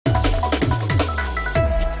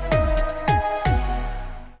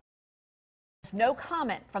No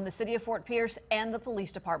comment from the city of Fort Pierce and the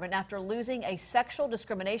police department after losing a sexual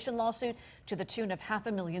discrimination lawsuit to the tune of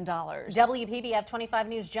 $500,000. WPBF 25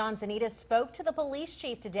 News' John Zanita spoke to the police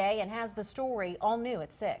chief today and has the story all new at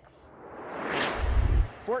 6.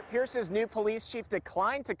 Fort Pierce's new police chief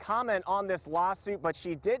declined to comment on this lawsuit, but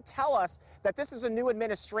she did tell us that this is a new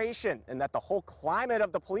administration and that the whole climate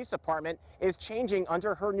of the police department is changing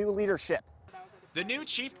under her new leadership. The new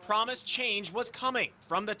chief promised change was coming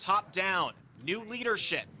from the top down. New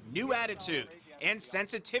leadership, new attitude, and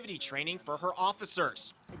sensitivity training for her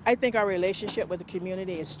officers. I think our relationship with the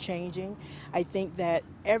community is changing. I think that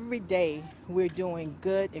every day we're doing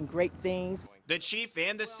good and great things. The chief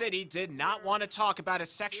and the city did not want to talk about a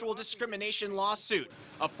sexual discrimination lawsuit.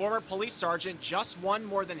 A former police sergeant just won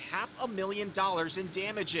more than $500,000 in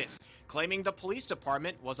damages, claiming the police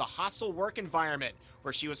department was a hostile work environment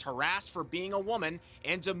where she was harassed for being a woman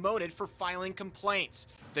and demoted for filing complaints.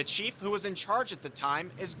 The chief, who was in charge at the time,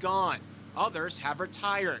 is gone. Others have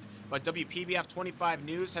retired. But WPBF 25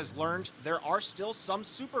 News has learned there are still some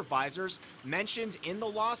supervisors mentioned in the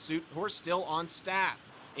lawsuit who are still on staff,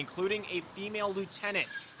 including a female lieutenant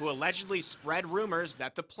who allegedly spread rumors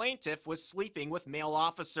that the plaintiff was sleeping with male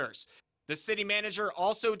officers. The city manager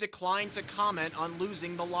also declined to comment on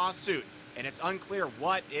losing the lawsuit, and it's unclear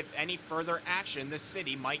what, if any, further action the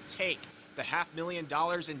city might take. The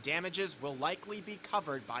 $500,000 in damages will likely be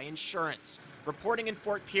covered by insurance. Reporting in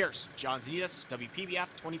Fort Pierce, John Zanita, WPBF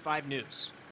 25 News.